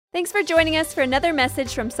Thanks for joining us for another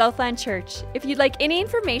message from Southland Church. If you'd like any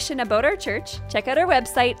information about our church, check out our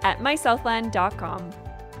website at mysouthland.com.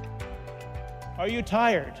 Are you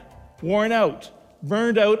tired, worn out,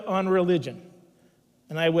 burned out on religion?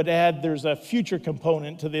 And I would add there's a future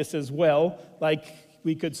component to this as well. Like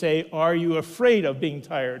we could say, are you afraid of being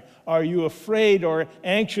tired? Are you afraid or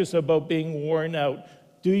anxious about being worn out?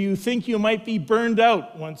 Do you think you might be burned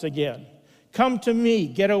out once again? Come to me,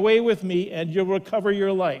 get away with me, and you'll recover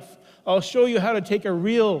your life. I'll show you how to take a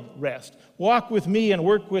real rest. Walk with me and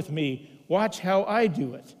work with me. Watch how I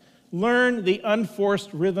do it. Learn the unforced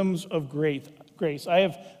rhythms of grace.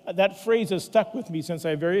 That phrase has stuck with me since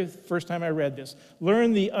the very first time I read this.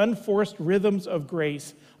 Learn the unforced rhythms of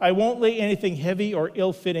grace. I won't lay anything heavy or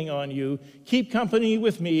ill-fitting on you. Keep company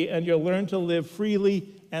with me, and you'll learn to live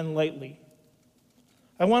freely and lightly.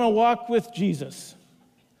 I want to walk with Jesus.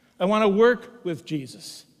 I want to work with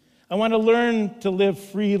Jesus. I want to learn to live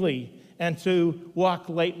freely and to walk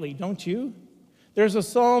lightly, don't you? There's a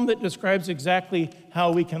psalm that describes exactly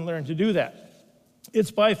how we can learn to do that.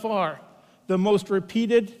 It's by far the most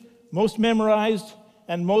repeated, most memorized,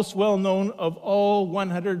 and most well-known of all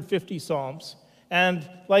 150 psalms. And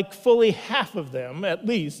like fully half of them, at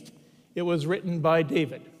least, it was written by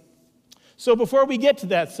David. So before we get to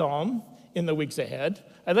that psalm in the weeks ahead,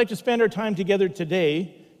 I'd like to spend our time together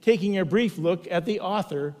today taking a brief look at the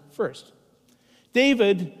author first.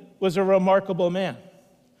 David was a remarkable man.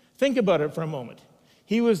 Think about it for a moment.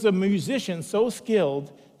 He was a musician so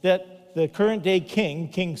skilled that the current day king,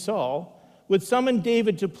 King Saul, would summon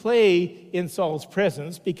David to play in Saul's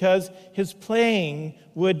presence because his playing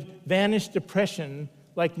would banish depression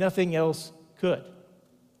like nothing else could.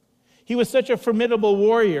 He was such a formidable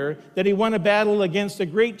warrior that he won a battle against a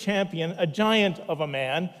great champion, a giant of a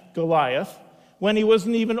man, Goliath, when he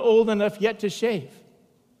wasn't even old enough yet to shave.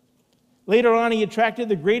 Later on, he attracted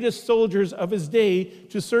the greatest soldiers of his day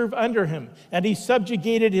to serve under him, and he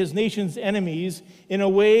subjugated his nation's enemies in a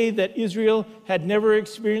way that Israel had never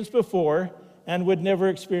experienced before and would never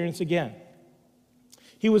experience again.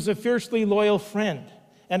 He was a fiercely loyal friend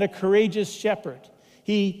and a courageous shepherd.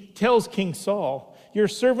 He tells King Saul, "Your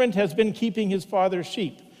servant has been keeping his father's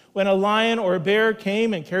sheep. When a lion or a bear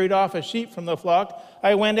came and carried off a sheep from the flock,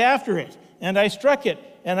 I went after it, and I struck it,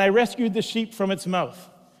 and I rescued the sheep from its mouth.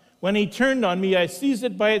 When he turned on me, I seized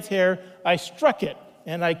it by its hair, I struck it,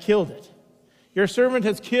 and I killed it. Your servant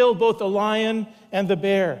has killed both the lion and the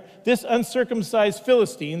bear. This uncircumcised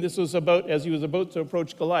Philistine," this was about as he was about to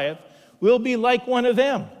approach Goliath, "will be like one of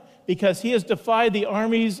them, because he has defied the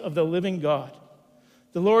armies of the living God.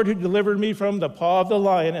 The Lord who delivered me from the paw of the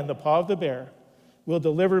lion and the paw of the bear will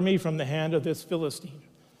deliver me from the hand of this Philistine."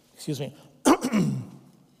 Excuse me.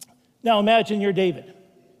 Now imagine you're David.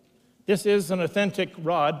 This is an authentic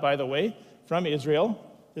rod, by the way, from Israel.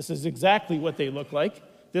 This is exactly what they look like.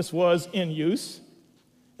 This was in use.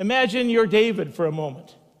 Imagine you're David for a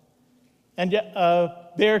moment, and a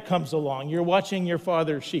bear comes along. You're watching your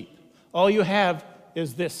father's sheep. All you have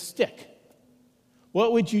is this stick.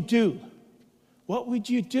 What would you do? What would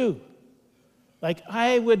you do? Like,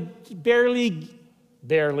 I would barely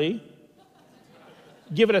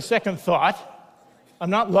give it a second thought. I'm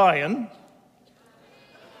not lying.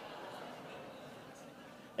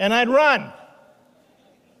 And I'd run.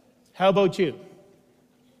 How about you?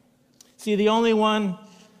 See, the only one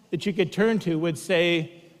that you could turn to would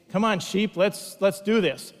say, "Come on, sheep, let's do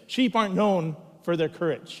this." Sheep aren't known for their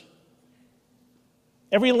courage.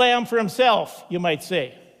 Every lamb for himself, you might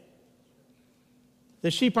say. The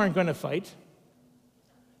sheep aren't going to fight.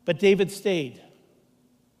 But David stayed,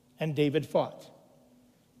 and David fought,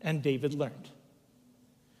 and David learned.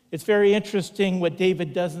 It's very interesting what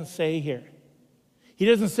David doesn't say here. He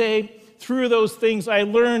doesn't say, "Through those things I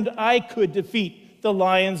learned I could defeat the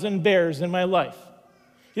lions and bears in my life."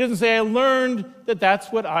 He doesn't say, "I learned that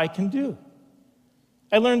that's what I can do."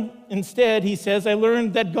 Instead, he says, "I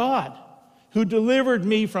learned that God, who delivered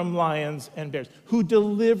me from lions and bears, who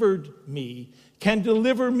delivered me, can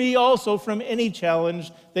deliver me also from any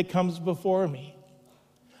challenge that comes before me."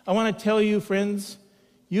 I want to tell you, friends,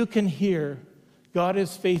 you can hear, "God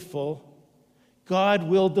is faithful. God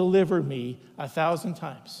will deliver me" 1,000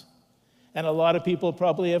 times. And a lot of people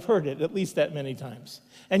probably have heard it at least that many times.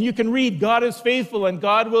 And you can read, "God is faithful and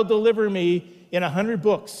God will deliver me" in 100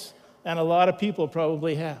 books. And a lot of people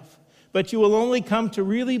probably have. But you will only come to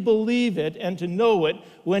really believe it and to know it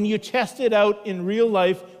when you test it out in real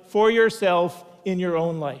life for yourself in your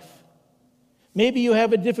own life. Maybe you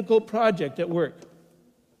have a difficult project at work.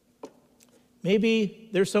 Maybe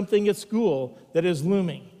there's something at school that is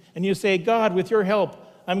looming. And you say, "God, with your help,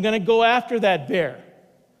 I'm going to go after that bear."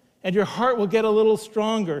 And your heart will get a little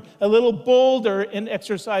stronger, a little bolder in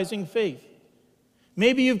exercising faith.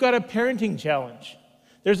 Maybe you've got a parenting challenge.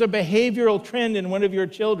 There's a behavioral trend in one of your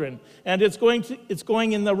children, and it's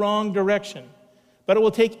going in the wrong direction. But it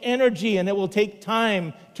will take energy and it will take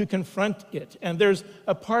time to confront it. And there's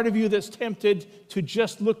a part of you that's tempted to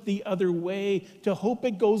just look the other way, to hope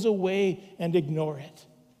it goes away and ignore it.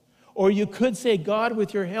 Or you could say, God,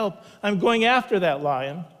 with your help, I'm going after that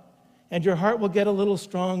lion. And your heart will get a little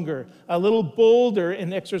stronger, a little bolder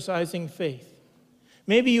in exercising faith.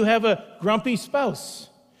 Maybe you have a grumpy spouse.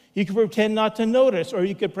 You could pretend not to notice, or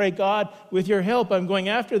you could pray, God, with your help, I'm going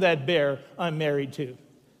after that bear I'm married to.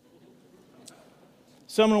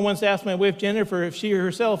 Someone once asked my wife, Jennifer, if she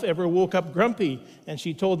herself ever woke up grumpy, and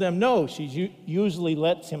she told them no, she usually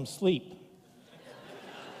lets him sleep.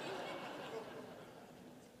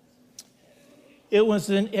 It was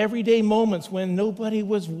in everyday moments when nobody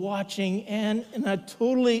was watching and in a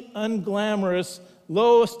totally unglamorous,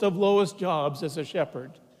 lowest of lowest jobs as a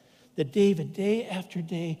shepherd, that David, day after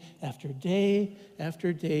day after day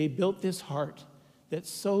after day, built this heart that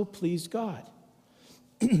so pleased God.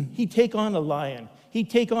 He'd take on a lion. He'd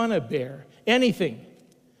take on a bear, anything.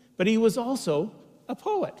 But he was also a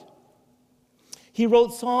poet. He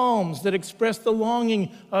wrote psalms that expressed the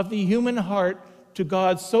longing of the human heart to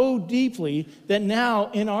God so deeply that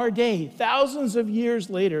now, in our day, thousands of years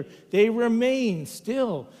later, they remain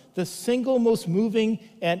still the single most moving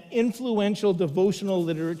and influential devotional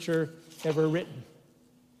literature ever written.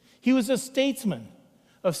 He was a statesman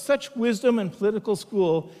of such wisdom and political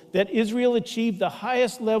school that Israel achieved the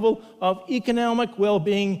highest level of economic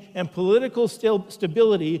well-being and political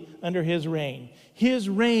stability under his reign. His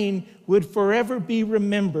reign would forever be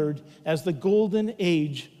remembered as the golden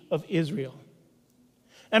age of Israel.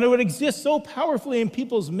 And it would exist so powerfully in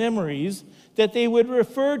people's memories that they would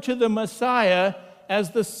refer to the Messiah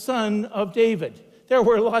as the son of David. There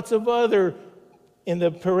were lots of other in the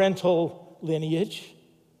parental lineage,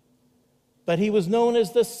 but he was known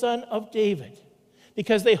as the son of David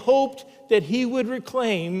because they hoped that he would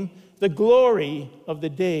reclaim the glory of the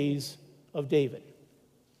days of David.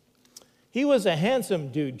 He was a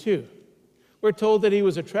handsome dude, too. We're told that he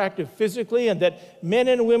was attractive physically and that men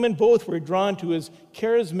and women both were drawn to his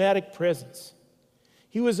charismatic presence.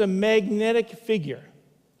 He was a magnetic figure.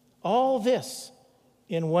 All this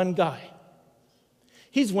in one guy.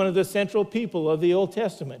 He's one of the central people of the Old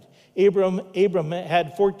Testament. Abram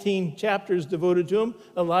had 14 chapters devoted to him,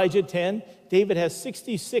 Elijah 10. David has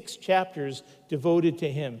 66 chapters devoted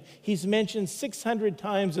to him. He's mentioned 600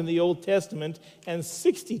 times in the Old Testament and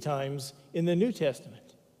 60 times in the New Testament.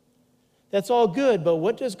 That's all good, but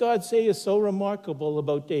what does God say is so remarkable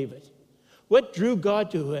about David? What drew God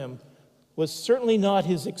to him was certainly not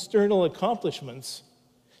his external accomplishments.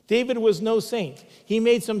 David was no saint. He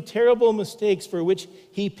made some terrible mistakes for which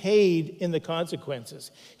he paid in the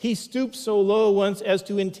consequences. He stooped so low once as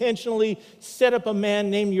to intentionally set up a man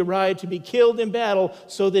named Uriah to be killed in battle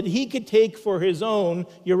so that he could take for his own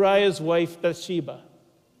Uriah's wife Bathsheba.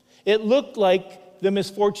 It looked like the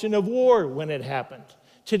misfortune of war when it happened.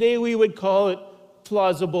 Today we would call it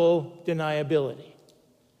plausible deniability.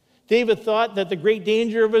 David thought that the great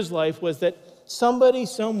danger of his life was that somebody,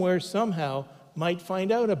 somewhere, somehow might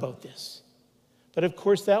find out about this. But of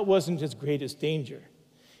course that wasn't his greatest danger.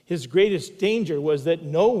 His greatest danger was that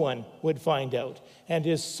no one would find out and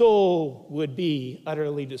his soul would be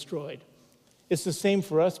utterly destroyed. It's the same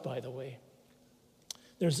for us, by the way.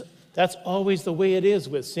 That's always the way it is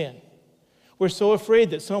with sin. We're so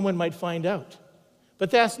afraid that someone might find out. But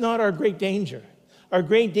that's not our great danger. Our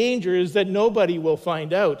great danger is that nobody will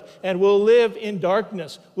find out, and we'll live in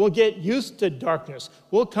darkness. We'll get used to darkness.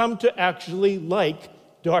 We'll come to actually like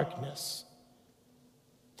darkness.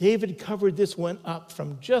 David covered this one up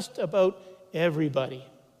from just about everybody.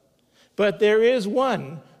 But there is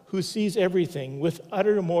one who sees everything with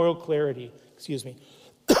utter moral clarity.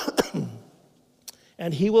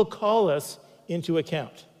 And he will call us into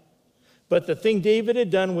account. But the thing David had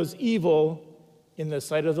done was evil in the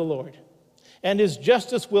sight of the Lord. And his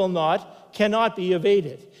justice cannot be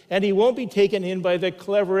evaded. And he won't be taken in by the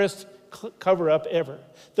cleverest cover-up ever.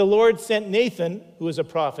 The Lord sent Nathan, who is a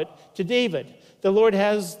prophet, to David. The Lord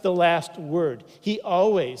has the last word. He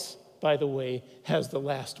always, by the way, has the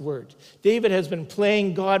last word. David has been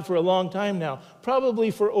playing God for a long time now,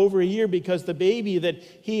 probably for over a year because the baby that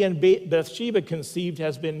he and Bathsheba conceived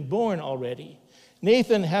has been born already.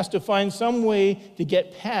 Nathan has to find some way to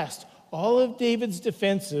get past all of David's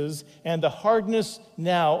defenses and the hardness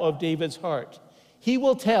now of David's heart. He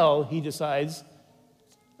will tell, he decides,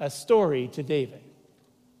 a story to David.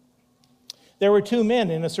 There were two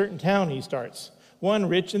men in a certain town, he starts. one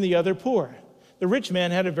rich and the other poor. The rich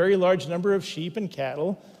man had a very large number of sheep and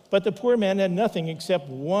cattle, but the poor man had nothing except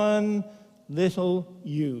one little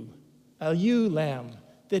ewe, a ewe lamb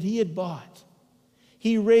that he had bought.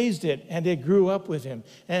 He raised it, and it grew up with him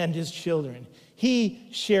and his children. He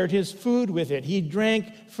shared his food with it.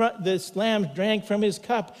 This lamb drank from his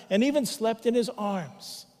cup and even slept in his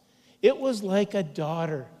arms. It was like a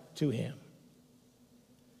daughter to him.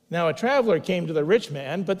 Now a traveler came to the rich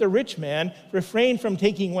man, but the rich man refrained from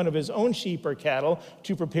taking one of his own sheep or cattle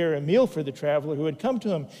to prepare a meal for the traveler who had come to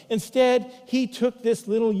him. Instead, he took this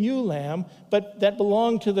little ewe lamb, but that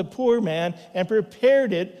belonged to the poor man, and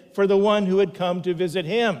prepared it for the one who had come to visit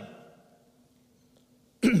him.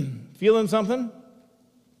 Feeling something?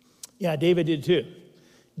 Yeah, David did too.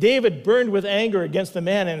 David burned with anger against the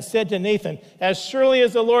man and said to Nathan, "As surely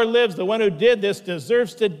as the Lord lives, the one who did this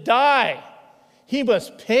deserves to die. He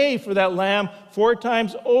must pay for that lamb 4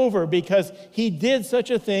 times over because he did such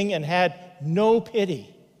a thing and had no pity."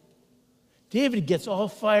 David gets all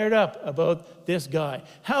fired up about this guy.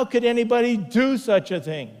 How could anybody do such a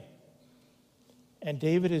thing? And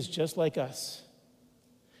David is just like us.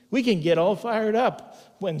 We can get all fired up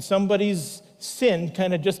when somebody's sin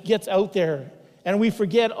kind of just gets out there and we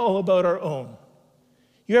forget all about our own.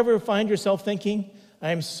 You ever find yourself thinking,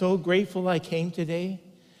 "I am so grateful I came today,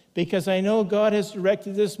 because I know God has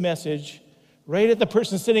directed this message right at the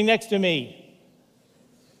person sitting next to me"?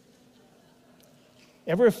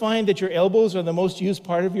 Ever find that your elbows are the most used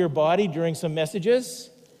part of your body during some messages?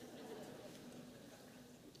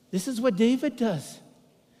 This is what David does,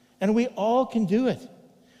 and we all can do it.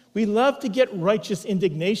 We love to get righteous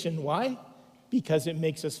indignation. Why? Because it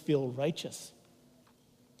makes us feel righteous.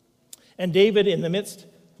 And David, in the midst,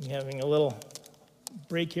 I'm having a little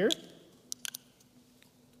break here.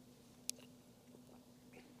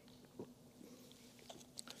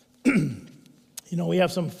 You know, we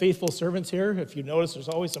have some faithful servants here. If you notice, there's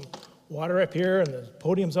always some water up here, and the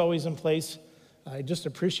podium's always in place. I just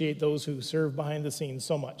appreciate those who serve behind the scenes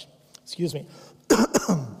so much. Excuse me.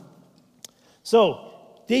 So,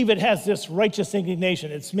 David has this righteous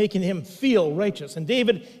indignation. It's making him feel righteous. And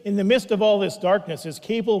David, in the midst of all this darkness, is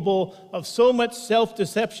capable of so much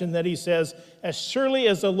self-deception that he says, "As surely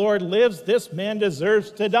as the Lord lives, this man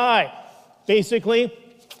deserves to die." Basically,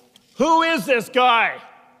 who is this guy?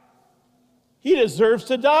 He deserves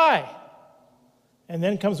to die. And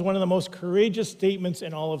then comes one of the most courageous statements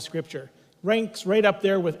in all of Scripture. Ranks right up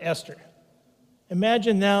there with Esther.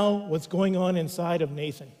 Imagine now what's going on inside of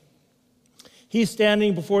Nathan. He's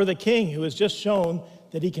standing before the king who has just shown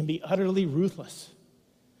that he can be utterly ruthless.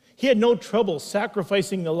 He had no trouble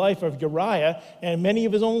sacrificing the life of Uriah and many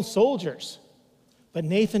of his own soldiers. But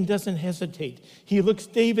Nathan doesn't hesitate. He looks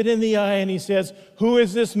David in the eye and he says, "Who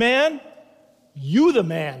is this man?" "You the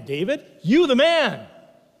man, David. You the man.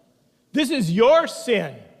 This is your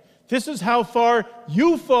sin. This is how far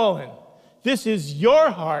you've fallen. This is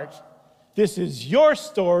your heart. This is your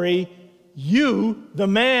story. You the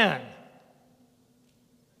man."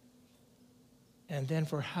 And then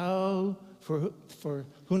for who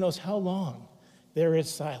knows how long, there is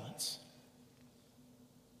silence.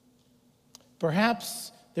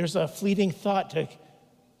 Perhaps there's a fleeting thought to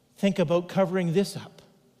think about covering this up.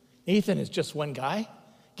 Nathan is just one guy.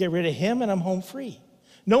 Get rid of him and I'm home free.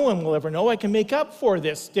 No one will ever know. I can make up for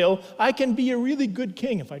this still. I can be a really good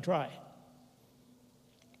king if I try.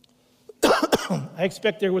 I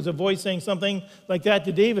expect there was a voice saying something like that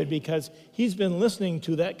to David because he's been listening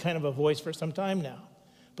to that kind of a voice for some time now.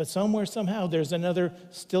 But somewhere, somehow, there's another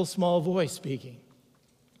still small voice speaking.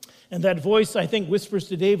 And that voice, I think, whispers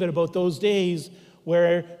to David about those days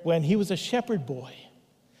when he was a shepherd boy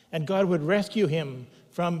and God would rescue him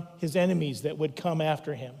from his enemies that would come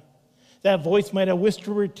after him. That voice might have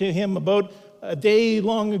whispered to him about a day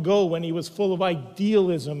long ago when he was full of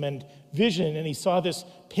idealism and vision, and he saw this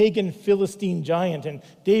pagan Philistine giant, and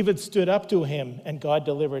David stood up to him, and God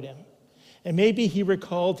delivered him. And maybe he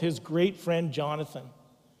recalled his great friend Jonathan,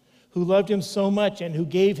 who loved him so much and who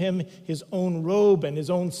gave him his own robe and his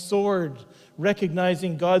own sword,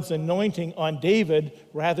 recognizing God's anointing on David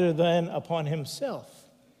rather than upon himself.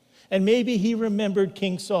 And maybe he remembered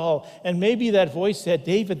King Saul, and maybe that voice said,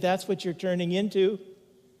 "David, that's what you're turning into.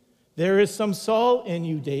 There is some Saul in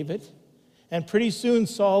you, David, and pretty soon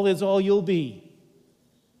Saul is all you'll be."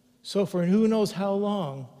 So for who knows how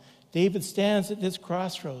long, David stands at this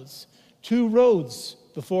crossroads, 2 roads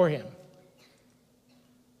before him.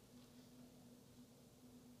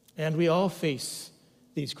 And we all face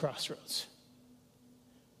these crossroads.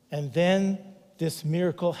 And then this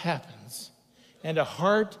miracle happens. And a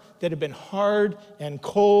heart that had been hard and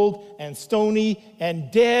cold and stony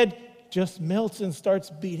and dead just melts and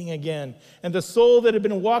starts beating again. And the soul that had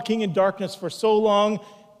been walking in darkness for so long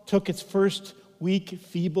took its first weak,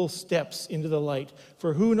 feeble steps into the light.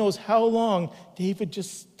 For who knows how long David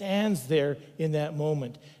just stands there in that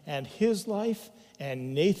moment. And his life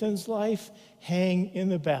and Nathan's life hang in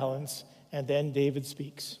the balance. And then David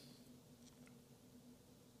speaks.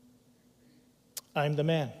 I'm the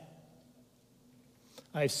man.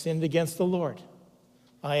 I've sinned against the Lord.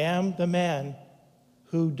 I am the man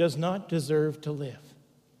who does not deserve to live.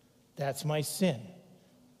 That's my sin.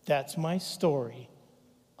 That's my story.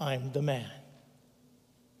 I'm the man.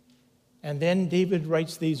 And then David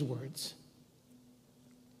writes these words.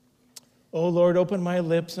 O Lord, open my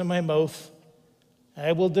lips and my mouth.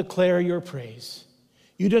 I will declare your praise.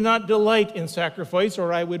 You do not delight in sacrifice,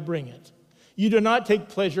 or I would bring it. You do not take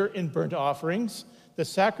pleasure in burnt offerings. The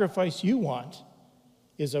sacrifice you want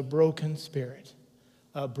is a broken spirit,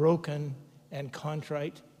 a broken and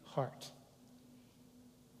contrite heart.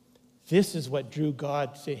 This is what drew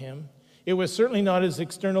God to him. It was certainly not his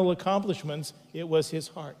external accomplishments, it was his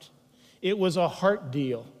heart. It was a heart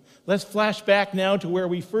deal. Let's flash back now to where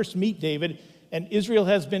we first meet David, and Israel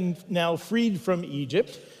has been now freed from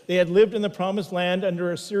Egypt. They had lived in the promised land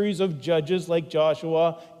under a series of judges like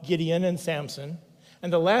Joshua, Gideon, and Samson.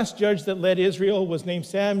 And the last judge that led Israel was named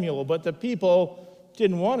Samuel, but the people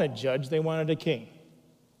didn't want a judge, they wanted a king.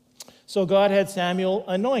 So God had Samuel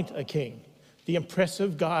anoint a king, the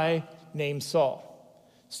impressive guy named Saul.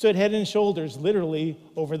 Stood head and shoulders, literally,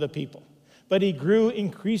 over the people. But he grew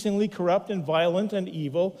increasingly corrupt and violent and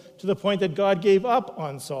evil to the point that God gave up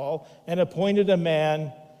on Saul and appointed a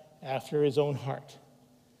man after his own heart.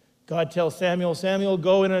 God tells Samuel, Samuel,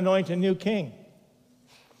 go and anoint a new king.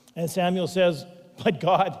 And Samuel says, but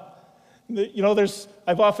God,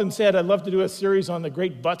 I've often said I'd love to do a series on the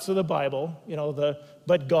great buts of the Bible.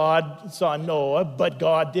 But God saw Noah, but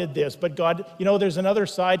God did this, but God, there's another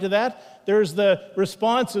side to that. There's the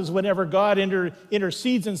responses whenever God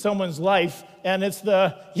intercedes in someone's life, and it's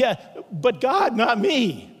but God, not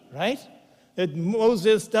me, right?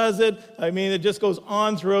 Moses does it. It just goes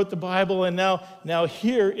on throughout the Bible, and now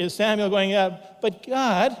here is Samuel going, but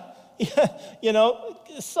God,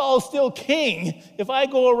 Saul's still king. If I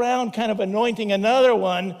go around kind of anointing another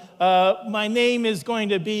one, my name is going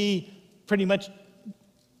to be pretty much,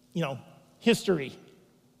 history.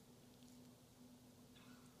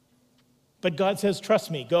 But God says,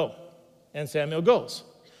 trust me, go. And Samuel goes.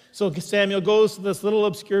 So Samuel goes to this little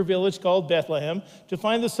obscure village called Bethlehem to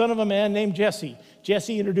find the son of a man named Jesse.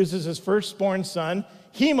 Jesse introduces his firstborn son.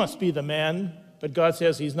 He must be the man, but God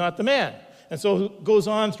says he's not the man. And so it goes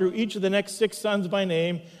on through each of the next 6 sons by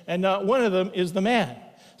name, and not one of them is the man.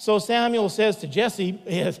 So Samuel says to Jesse,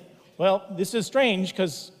 well, this is strange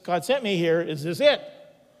because God sent me here. Is this it?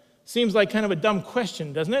 Seems like kind of a dumb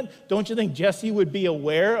question, doesn't it? Don't you think Jesse would be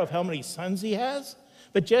aware of how many sons he has?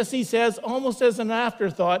 But Jesse says, almost as an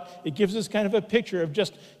afterthought, it gives us kind of a picture of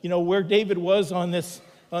just, where David was on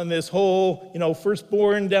this whole,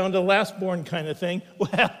 firstborn down to lastborn kind of thing.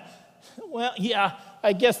 Well, yeah,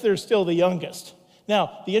 I guess they're still the youngest.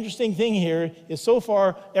 Now, the interesting thing here is so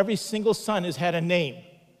far, every single son has had a name.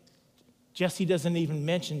 Jesse doesn't even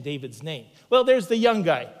mention David's name. Well, there's the young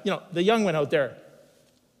guy, the young one out there.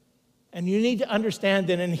 And you need to understand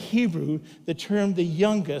that in Hebrew, the term the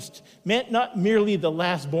youngest meant not merely the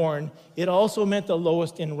lastborn, it also meant the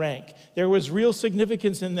lowest in rank. There was real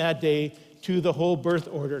significance in that day to the whole birth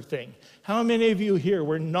order thing. How many of you here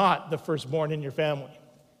were not the firstborn in your family?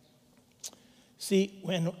 See,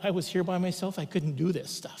 when I was here by myself, I couldn't do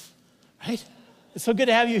this stuff, right? It's so good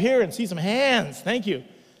to have you here and see some hands. Thank you.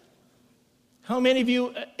 How many of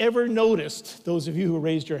you ever noticed, those of you who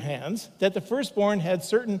raised your hands, that the firstborn had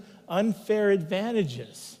certain unfair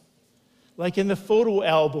advantages? Like in the photo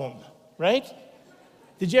album, right?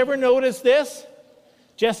 Did you ever notice this?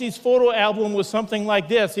 Jesse's photo album was something like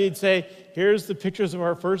this. He'd say, here's the pictures of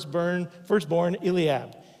our firstborn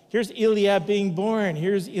Eliab. Here's Eliab being born.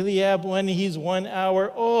 Here's Eliab when he's 1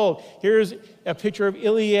 hour old. Here's a picture of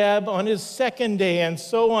Eliab on his second day, and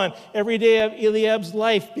so on. Every day of Eliab's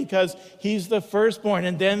life because he's the firstborn.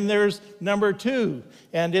 And then there's number 2,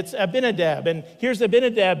 and it's Abinadab. And here's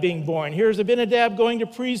Abinadab being born. Here's Abinadab going to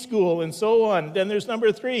preschool, and so on. Then there's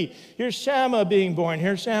number 3. Here's Shammah being born.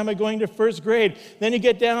 Here's Shammah going to first grade. Then you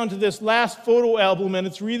get down to this last photo album, and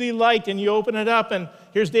it's really light, and you open it up, and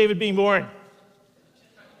here's David being born.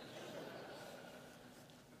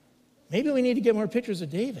 Maybe we need to get more pictures of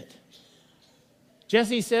David.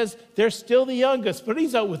 Jesse says they're still the youngest, but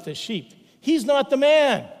he's out with the sheep. He's not the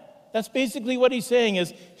man. That's basically what he's saying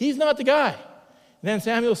is he's not the guy. And then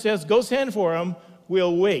Samuel says, go send for him.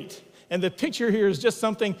 We'll wait. And the picture here is just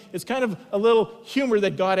something, it's kind of a little humor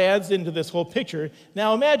that God adds into this whole picture.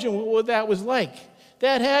 Now imagine what that was like.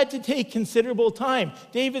 That had to take considerable time.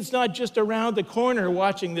 David's not just around the corner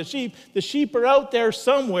watching the sheep. The sheep are out there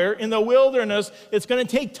somewhere in the wilderness. It's going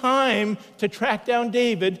to take time to track down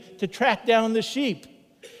David, to track down the sheep.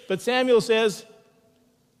 But Samuel says,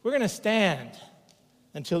 we're going to stand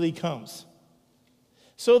until he comes.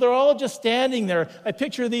 So they're all just standing there. I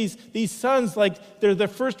picture these sons like they're the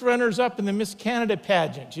first runners-up in the Miss Canada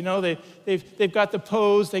pageant. You know, they've got the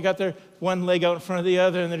pose, they got their one leg out in front of the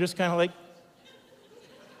other, and they're just kind of like,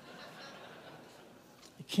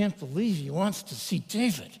 I can't believe he wants to see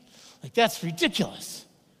David. Like, that's ridiculous,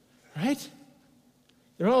 right?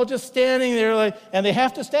 They're all just standing there, like, and they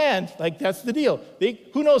have to stand. Like, that's the deal.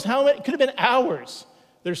 Who knows how many, it could have been hours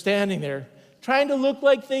they're standing there, trying to look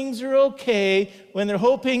like things are okay when they're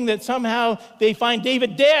hoping that somehow they find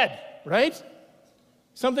David dead, right?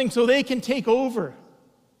 Something so they can take over.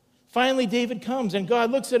 Finally, David comes, and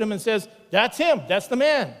God looks at him and says, that's him, that's the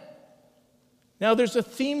man. Now, there's a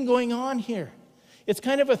theme going on here. It's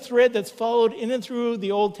kind of a thread that's followed in and through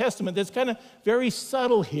the Old Testament that's kind of very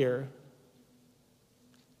subtle here,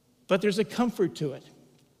 but there's a comfort to it.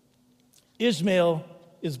 Ishmael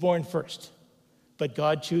is born first, but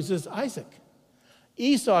God chooses Isaac.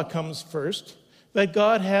 Esau comes first, but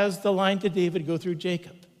God has the line to David go through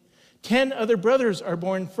Jacob. 10 other brothers are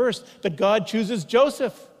born first, but God chooses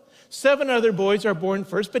Joseph. 7 other boys are born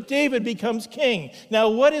first, but David becomes king. Now,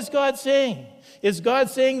 what is God saying? Is God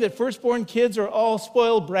saying that firstborn kids are all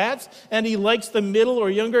spoiled brats and he likes the middle or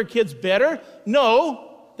younger kids better?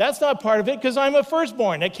 No, that's not part of it because I'm a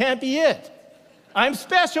firstborn. That can't be it. I'm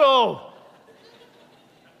special.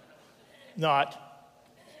 Not.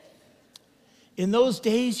 In those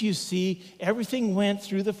days, you see, everything went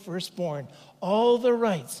through the firstborn. All the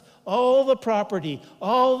rights, all the property,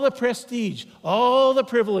 all the prestige, all the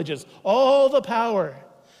privileges, all the power.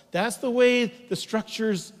 That's the way the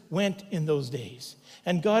structures went in those days.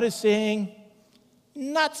 And God is saying,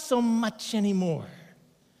 not so much anymore.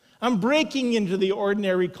 I'm breaking into the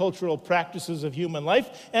ordinary cultural practices of human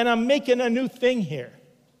life, and I'm making a new thing here.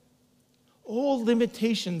 Old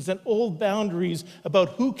limitations and old boundaries about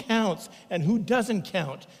who counts and who doesn't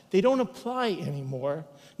count, they don't apply anymore.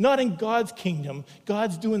 Not in God's kingdom.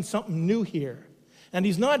 God's doing something new here. And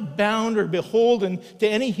he's not bound or beholden to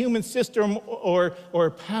any human system or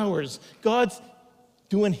powers. God's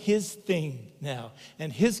doing his thing now.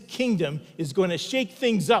 And his kingdom is going to shake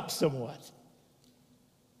things up somewhat.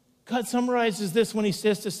 God summarizes this when he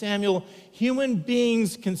says to Samuel, human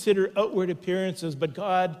beings consider outward appearances, but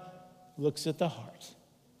God looks at the heart.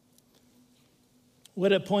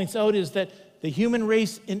 What it points out is that the human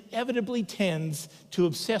race inevitably tends to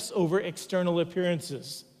obsess over external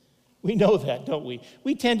appearances. We know that, don't we?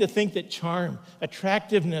 We tend to think that charm,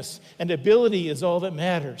 attractiveness, and ability is all that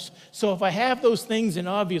matters. So if I have those things in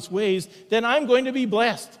obvious ways, then I'm going to be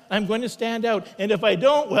blessed. I'm going to stand out. And if I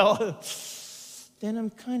don't, well, then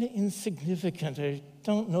I'm kind of insignificant. I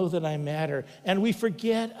don't know that I matter. And we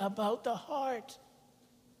forget about the heart.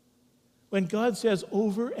 When God says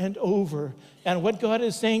over and over, and what God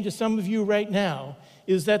is saying to some of you right now,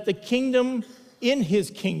 is that the kingdom, in his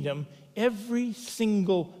kingdom, every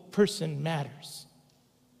single person matters.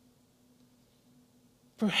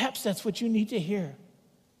 Perhaps that's what you need to hear.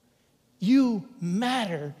 You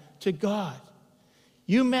matter to God.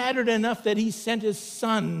 You mattered enough that he sent his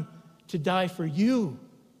son to die for you.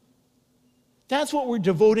 That's what we're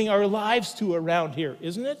devoting our lives to around here,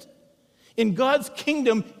 isn't it? In God's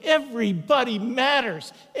kingdom, everybody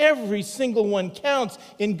matters. Every single one counts.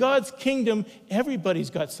 In God's kingdom, everybody's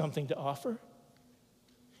got something to offer.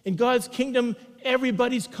 In God's kingdom,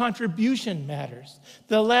 everybody's contribution matters.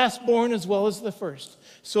 The last born as well as the first.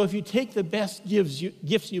 So if you take the best gifts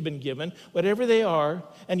you've been given, whatever they are,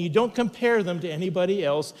 and you don't compare them to anybody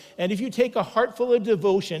else, and if you take a heart full of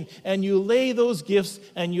devotion and you lay those gifts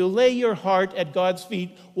and you lay your heart at God's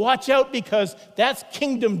feet, watch out because that's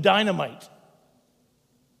kingdom dynamite.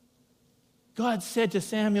 God said to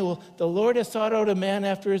Samuel, the Lord has sought out a man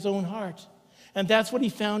after his own heart. And that's what he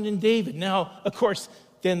found in David. Now, of course,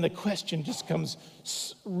 then the question just comes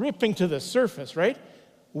ripping to the surface, right?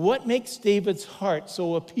 What makes David's heart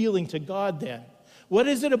so appealing to God then? What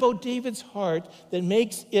is it about David's heart that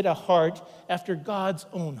makes it a heart after God's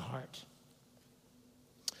own heart?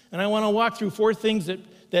 And I want to walk through 4 things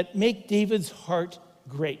that make David's heart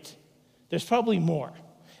great. There's probably more.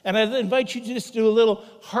 And I'd invite you to just do a little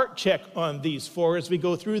heart check on these 4 as we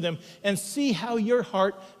go through them and see how your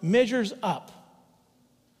heart measures up.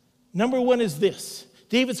 Number 1 is this.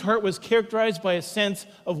 David's heart was characterized by a sense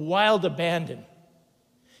of wild abandon.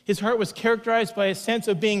 His heart was characterized by a sense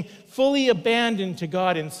of being fully abandoned to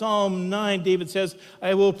God. In Psalm 9, David says,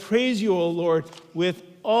 I will praise you, O Lord, with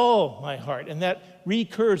all my heart. And that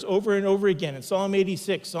recurs over and over again. In Psalm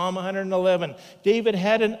 86, Psalm 111, David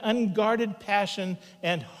had an unguarded passion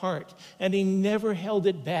and heart, and he never held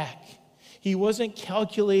it back. He wasn't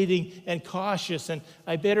calculating and cautious, and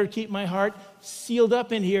I better keep my heart sealed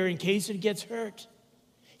up in here in case it gets hurt.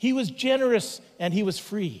 He was generous and he was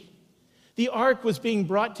free. The ark was being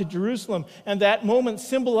brought to Jerusalem, and that moment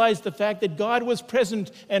symbolized the fact that God was present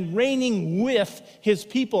and reigning with his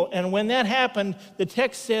people. And when that happened, the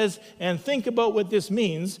text says, and think about what this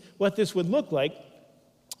means, what this would look like.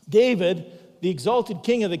 David, the exalted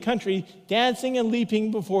king of the country, dancing and leaping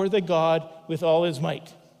before the God with all his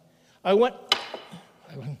might. I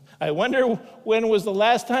wonder when was the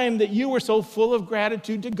last time that you were so full of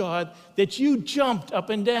gratitude to God that you jumped up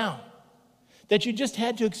and down, that you just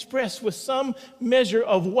had to express with some measure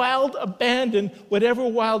of wild abandon, whatever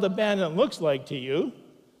wild abandon looks like to you,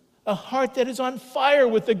 a heart that is on fire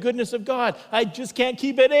with the goodness of God. I just can't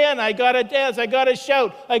keep it in. I got to dance. I got to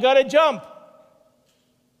shout. I got to jump.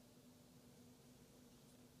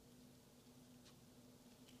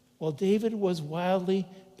 Well, David was wildly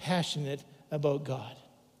passionate about God.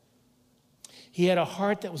 He had a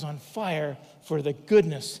heart that was on fire for the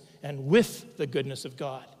goodness and with the goodness of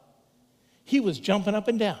God. He was jumping up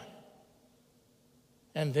and down.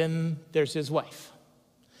 And then there's his wife.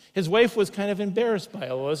 His wife was kind of embarrassed by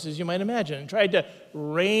all this, as you might imagine, and tried to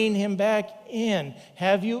rein him back in.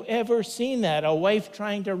 Have you ever seen that? A wife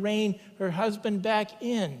trying to rein her husband back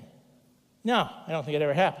in? No, I don't think it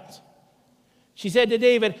ever happens. She said to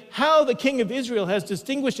David, how the king of Israel has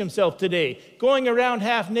distinguished himself today, going around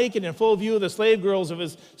half naked in full view of the slave girls of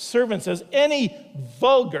his servants, as any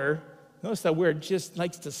vulgar, notice that word just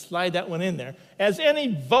likes to slide that one in there, as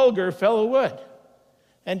any vulgar fellow would.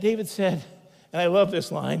 And David said, and I love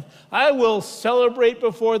this line, I will celebrate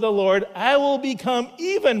before the Lord. I will become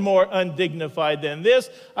even more undignified than this.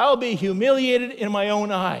 I'll be humiliated in my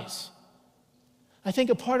own eyes. I think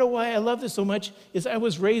a part of why I love this so much is I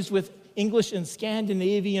was raised with English and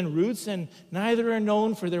Scandinavian roots, and neither are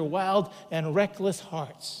known for their wild and reckless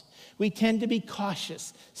hearts. We tend to be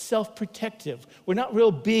cautious, self-protective. We're not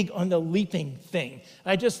real big on the leaping thing.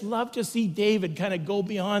 I just love to see David kind of go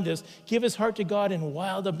beyond this, give his heart to God in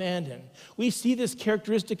wild abandon. We see this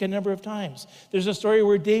characteristic a number of times. There's a story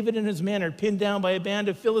where David and his men are pinned down by a band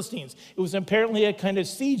of Philistines. It was apparently a kind of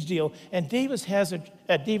siege deal, and David has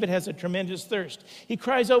a tremendous thirst. He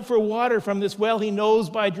cries out for water from this well he knows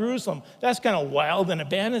by Jerusalem. That's kind of wild and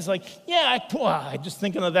abandoned. It's like, I'm just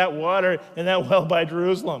thinking of that water and that well by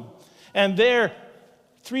Jerusalem. And there,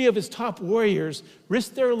 3 of his top warriors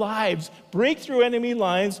risk their lives, break through enemy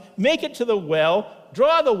lines, make it to the well,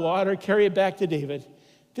 draw the water, carry it back to David.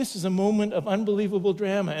 This is a moment of unbelievable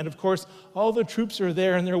drama. And of course, all the troops are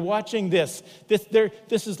there and they're watching this.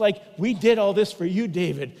 This is like, we did all this for you,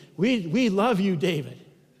 David. We love you, David.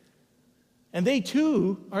 And they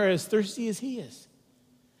too are as thirsty as he is.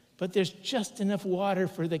 But there's just enough water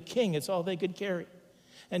for the king. It's all they could carry.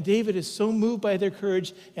 And David is so moved by their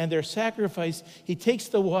courage and their sacrifice, he takes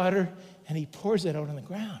the water and he pours it out on the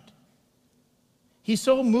ground. He's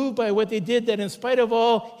so moved by what they did that in spite of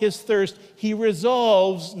all his thirst, he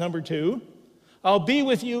resolves, number 2, I'll be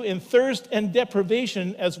with you in thirst and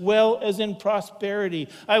deprivation as well as in prosperity.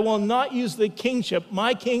 I will not use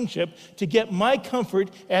my kingship, to get my comfort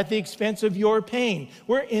at the expense of your pain.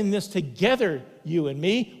 We're in this together, you and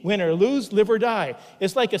me, win or lose, live or die.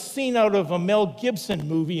 It's like a scene out of a Mel Gibson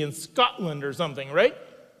movie in Scotland or something, right?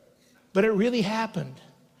 But it really happened.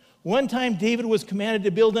 One time, David was commanded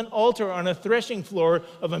to build an altar on a threshing floor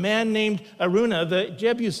of a man named Araunah the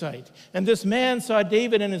Jebusite. And this man saw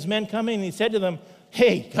David and his men coming, and he said to them,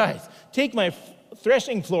 hey, guys, take my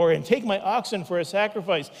threshing floor and take my oxen for a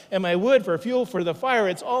sacrifice and my wood for fuel for the fire.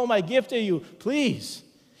 It's all my gift to you, please.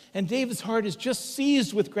 And David's heart is just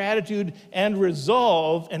seized with gratitude and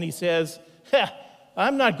resolve, and he says,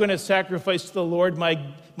 I'm not going to sacrifice to the Lord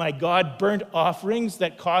my God burnt offerings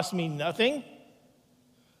that cost me nothing.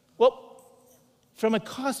 Well, from a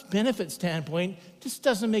cost-benefit standpoint, this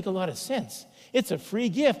doesn't make a lot of sense. It's a free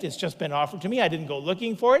gift. It's just been offered to me. I didn't go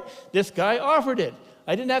looking for it. This guy offered it.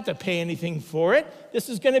 I didn't have to pay anything for it. This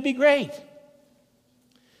is going to be great.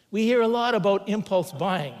 We hear a lot about impulse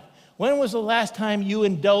buying. When was the last time you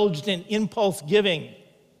indulged in impulse giving?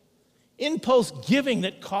 Impulse giving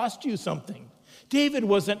that cost you something. David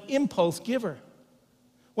was an impulse giver.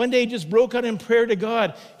 One day he just broke out in prayer to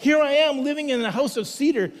God. Here I am living in a house of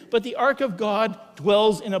cedar, but the ark of God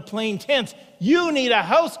dwells in a plain tent. You need a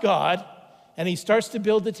house, God. And he starts to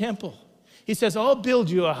build the temple. He says, I'll build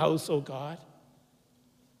you a house, O God.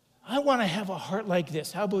 I want to have a heart like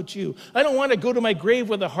this. How about you? I don't want to go to my grave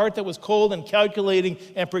with a heart that was cold and calculating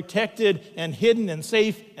and protected and hidden and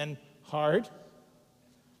safe and hard.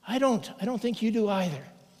 I don't think you do either.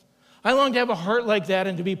 I long to have a heart like that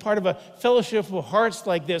and to be part of a fellowship of hearts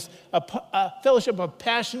like this, a fellowship of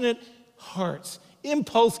passionate hearts,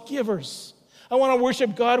 impulse givers. I want to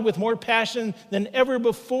worship God with more passion than ever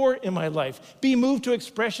before in my life. Be moved to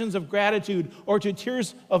expressions of gratitude or to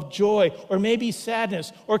tears of joy or maybe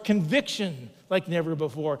sadness or conviction like never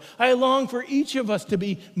before. I long for each of us to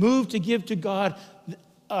be moved to give to God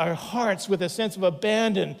our hearts with a sense of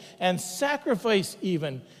abandon and sacrifice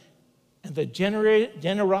even, and the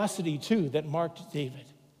generosity too that marked David.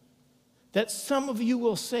 That some of you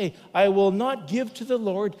will say, I will not give to the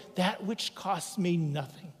Lord that which costs me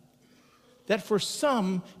nothing. That for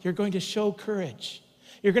some, you're going to show courage.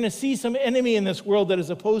 You're going to see some enemy in this world that is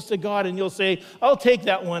opposed to God, and you'll say, I'll take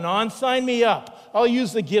that one on, sign me up. I'll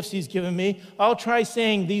use the gifts he's given me. I'll try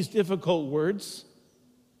saying these difficult words.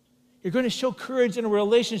 You're going to show courage in a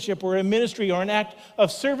relationship or a ministry or an act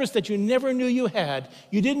of service that you never knew you had.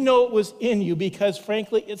 You didn't know it was in you because,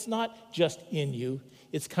 frankly, it's not just in you.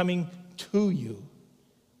 It's coming to you.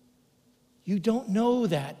 You don't know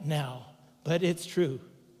that now, but it's true.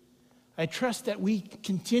 I trust that we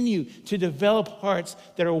continue to develop hearts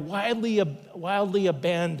that are wildly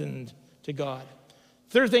abandoned to God.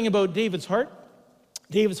 Third thing about David's heart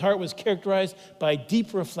was characterized by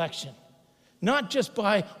deep reflection. Not just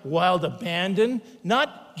by wild abandon,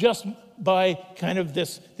 not just by kind of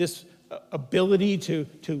this ability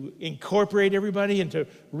to incorporate everybody and to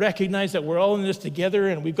recognize that we're all in this together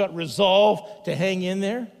and we've got resolve to hang in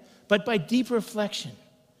there, but by deep reflection.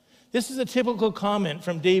 This is a typical comment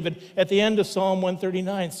from David at the end of Psalm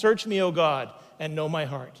 139. Search me, O God, and know my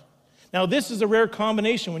heart. Now, this is a rare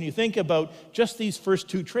combination when you think about just these first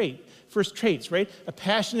traits, right? A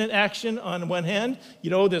passionate action on one hand,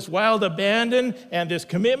 this wild abandon and this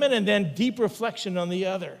commitment, and then deep reflection on the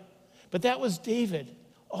other. But that was David,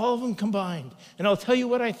 all of them combined. And I'll tell you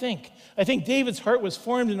what I think. I think David's heart was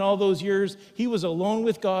formed in all those years. He was alone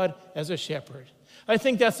with God as a shepherd. I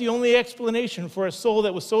think that's the only explanation for a soul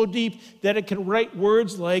that was so deep that it could write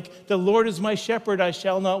words like, the Lord is my shepherd, I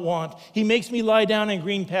shall not want. He makes me lie down in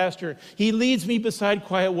green pasture. He leads me beside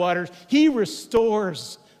quiet waters. He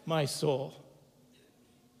restores my soul.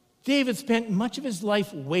 David spent much of his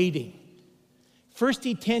life waiting. First,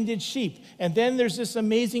 he tended sheep, and then there's this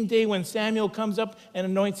amazing day when Samuel comes up and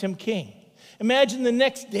anoints him king. Imagine the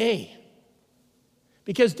next day.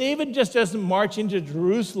 Because David just doesn't march into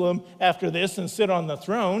Jerusalem after this and sit on the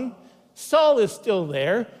throne. Saul is still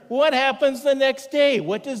there. What happens the next day?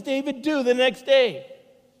 What does David do the next day?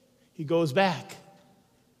 He goes back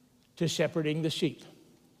to shepherding the sheep.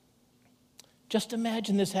 Just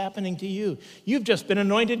imagine this happening to you. You've just been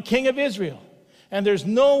anointed king of Israel, and there's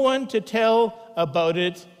no one to tell about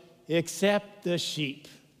it except the sheep.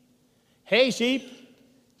 Hey, sheep,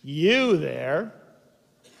 you there.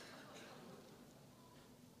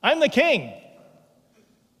 I'm the king.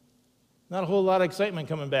 Not a whole lot of excitement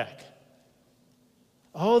coming back.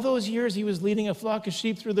 All those years he was leading a flock of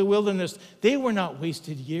sheep through the wilderness, they were not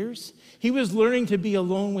wasted years. He was learning to be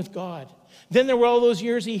alone with God. Then there were all those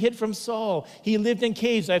years he hid from Saul. He lived in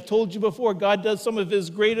caves. I've told you before, God does some of his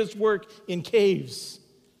greatest work in caves.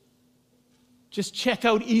 Just check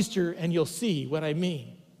out Easter and you'll see what I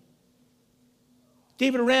mean.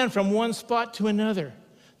 David ran from one spot to another.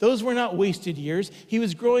 Those were not wasted years. He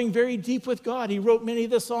was growing very deep with God. He wrote many of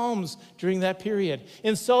the Psalms during that period.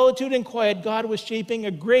 In solitude and quiet, God was shaping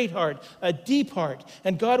a great heart, a deep heart.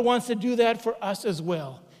 And God wants to do that for us as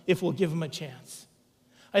well, if we'll give him a chance.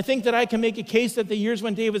 I think that I can make a case that the years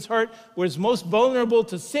when David's heart was most vulnerable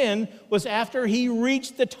to sin was after he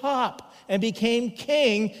reached the top and became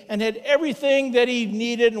king and had everything that he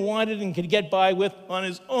needed and wanted and could get by with on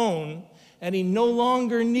his own. And he no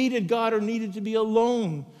longer needed God or needed to be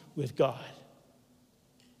alone with God.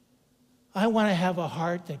 I want to have a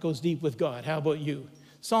heart that goes deep with God. How about you?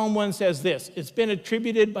 Psalm 1 says this. It's been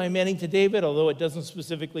attributed by many to David, although it doesn't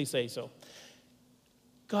specifically say so.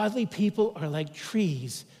 Godly people are like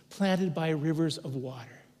trees planted by rivers of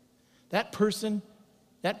water. That person,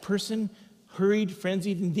 hurried,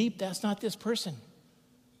 frenzied, and deep, that's not this person.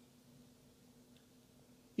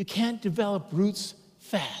 You can't develop roots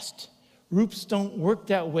fast. Roots don't work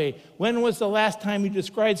that way. When was the last time you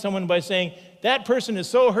described someone by saying, that person is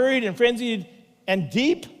so hurried and frenzied and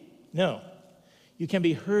deep? No. You can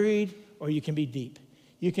be hurried or you can be deep.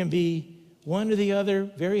 You can be one or the other,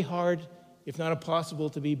 very hard, if not impossible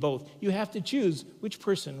to be both. You have to choose which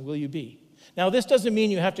person will you be. Now, this doesn't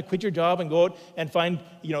mean you have to quit your job and go out and find,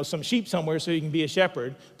 some sheep somewhere so you can be a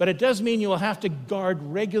shepherd, but it does mean you will have to guard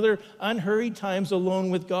regular, unhurried times alone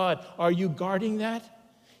with God. Are you guarding that?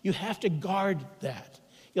 You have to guard that.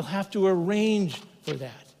 You'll have to arrange for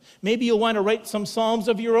that. Maybe you'll want to write some psalms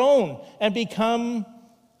of your own and become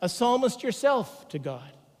a psalmist yourself to God.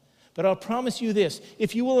 But I'll promise you this,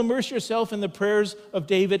 if you will immerse yourself in the prayers of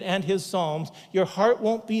David and his psalms, your heart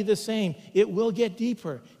won't be the same. It will get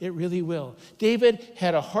deeper. It really will. David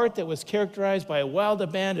had a heart that was characterized by a wild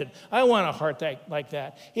abandon. I want a heart like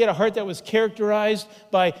that. He had a heart that was characterized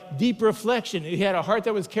by deep reflection. He had a heart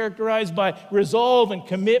that was characterized by resolve and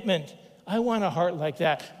commitment. I want a heart like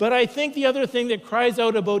that. But I think the other thing that cries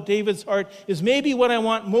out about David's heart is maybe what I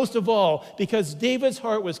want most of all, because David's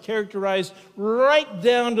heart was characterized right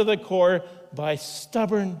down to the core by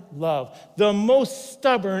stubborn love. The most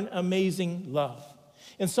stubborn, amazing love.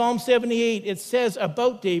 In Psalm 78, it says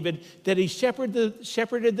about David that he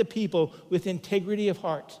shepherded the people with integrity of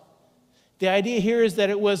heart. The idea here is that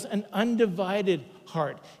it was an undivided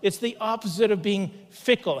heart. It's the opposite of being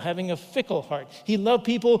fickle, having a fickle heart. He loved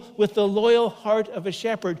people with the loyal heart of a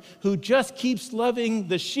shepherd who just keeps loving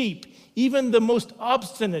the sheep, even the most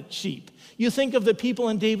obstinate sheep. You think of the people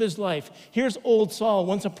in David's life. Here's old Saul,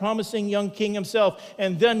 once a promising young king himself,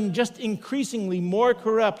 and then just increasingly more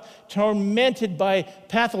corrupt, tormented by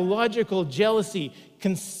pathological jealousy,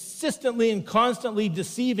 consistently and constantly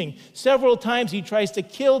deceiving. Several times he tries to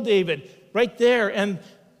kill David right there. And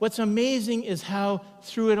what's amazing is how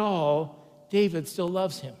through it all, David still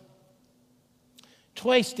loves him.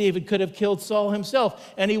 Twice David could have killed Saul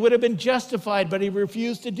himself, and he would have been justified, but he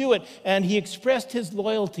refused to do it. And he expressed his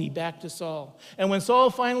loyalty back to Saul. And when Saul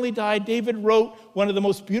finally died, David wrote one of the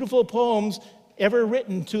most beautiful poems ever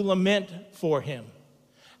written to lament for him.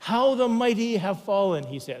 How the mighty have fallen,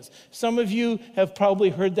 he says. Some of you have probably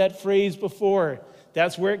heard that phrase before.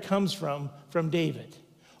 That's where it comes from David.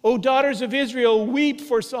 O daughters of Israel, weep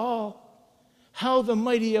for Saul. How the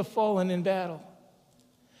mighty have fallen in battle.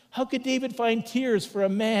 How could David find tears for a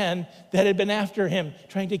man that had been after him,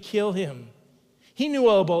 trying to kill him? He knew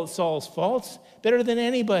all about Saul's faults better than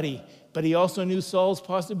anybody, but he also knew Saul's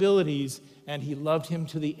possibilities, and he loved him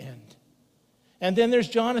to the end. And then there's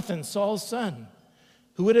Jonathan, Saul's son,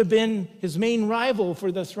 who would have been his main rival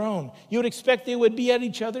for the throne. You would expect they would be at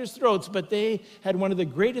each other's throats, but they had one of the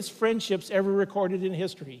greatest friendships ever recorded in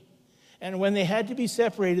history. And when they had to be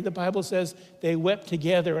separated, the Bible says they wept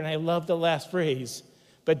together, and I love the last phrase,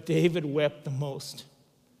 but David wept the most.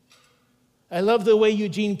 I love the way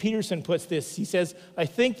Eugene Peterson puts this. He says, I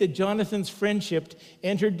think that Jonathan's friendship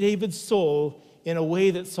entered David's soul in a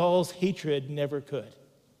way that Saul's hatred never could.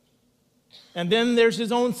 And then there's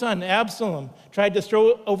his own son, Absalom, tried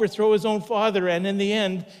to overthrow his own father, and in the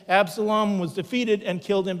end, Absalom was defeated and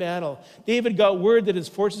killed in battle. David got word that his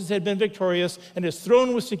forces had been victorious and his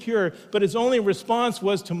throne was secure, but his only response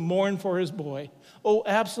was to mourn for his boy. Oh,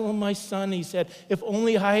 Absalom, my son, he said, if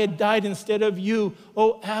only I had died instead of you.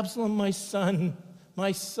 Oh, Absalom, my son,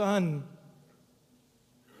 my son.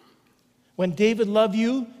 When David loved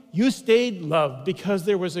you, you stayed loved because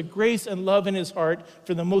there was a grace and love in his heart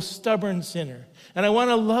for the most stubborn sinner. And I want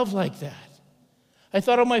to love like that. I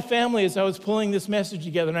thought of my family as I was pulling this message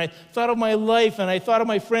together, and I thought of my life, and I thought of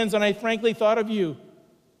my friends, and I frankly thought of you.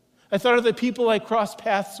 I thought of the people I crossed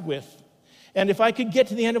paths with. And if I could get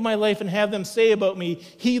to the end of my life and have them say about me,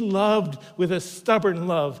 he loved with a stubborn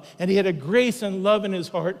love, and he had a grace and love in his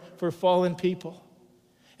heart for fallen people.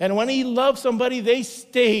 And when he loved somebody, they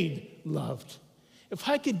stayed loved. If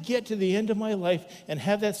I could get to the end of my life and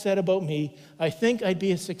have that said about me, I think I'd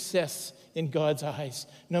be a success in God's eyes,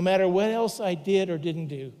 no matter what else I did or didn't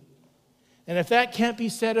do. And if that can't be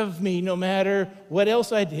said of me, no matter what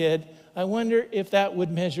else I did, I wonder if that would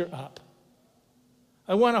measure up.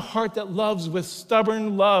 I want a heart that loves with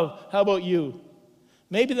stubborn love. How about you?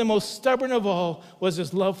 Maybe the most stubborn of all was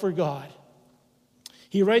his love for God.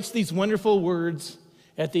 He writes these wonderful words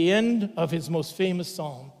at the end of his most famous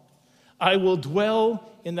psalm. I will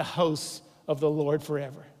dwell in the house of the Lord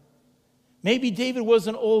forever. Maybe David was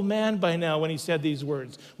an old man by now when he said these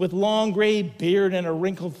words, with long gray beard and a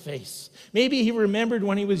wrinkled face. Maybe he remembered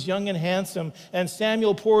when he was young and handsome, and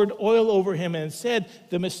Samuel poured oil over him and said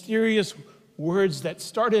the mysterious words that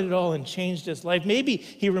started it all and changed his life. Maybe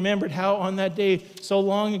he remembered how on that day so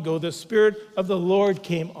long ago the Spirit of the Lord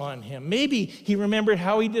came on him. Maybe he remembered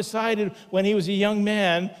how he decided when he was a young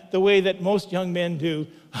man, the way that most young men do,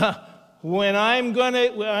 when I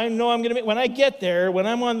get there, when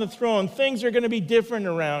I'm on the throne, things are going to be different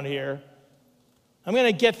around here. I'm going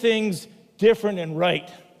to get things different and right.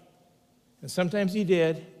 And sometimes he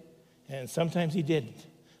did, and sometimes he didn't.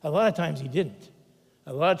 A lot of times he didn't.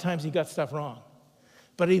 A lot of times he got stuff wrong.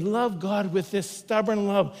 But he loved God with this stubborn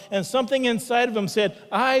love. And something inside of him said,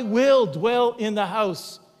 I will dwell in the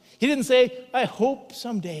house. He didn't say, I hope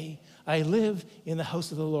someday I live in the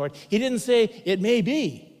house of the Lord. He didn't say, it may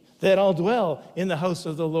be that I'll dwell in the house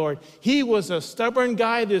of the Lord. He was a stubborn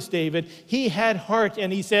guy, this David. He had heart,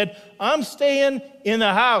 and he said, I'm staying in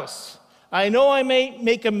the house. I know I may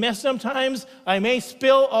make a mess sometimes. I may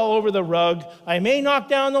spill all over the rug. I may knock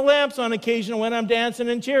down the lamps on occasion when I'm dancing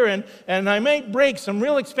and cheering, and I may break some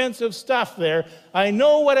real expensive stuff there. I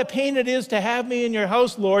know what a pain it is to have me in your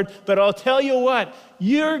house, Lord, but I'll tell you what,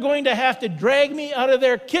 you're going to have to drag me out of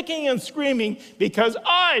there kicking and screaming because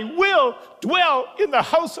I will dwell in the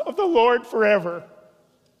house of the Lord forever.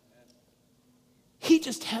 He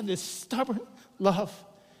just had this stubborn love,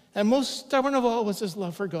 and most stubborn of all was his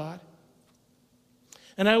love for God.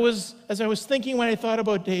 And as I was thinking when I thought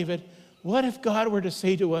about David, what if God were to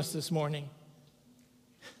say to us this morning,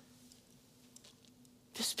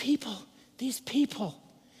 these people,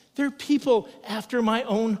 they're people after my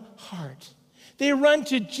own heart. They run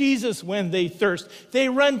to Jesus when they thirst. They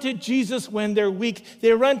run to Jesus when they're weak.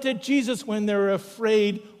 They run to Jesus when they're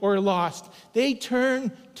afraid or lost. They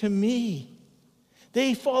turn to me.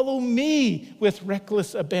 They follow me with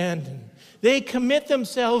reckless abandon. They commit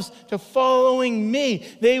themselves to following me.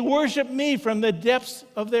 They worship me from the depths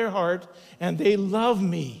of their heart, and they love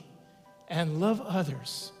me and love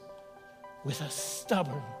others with a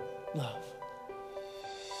stubborn love.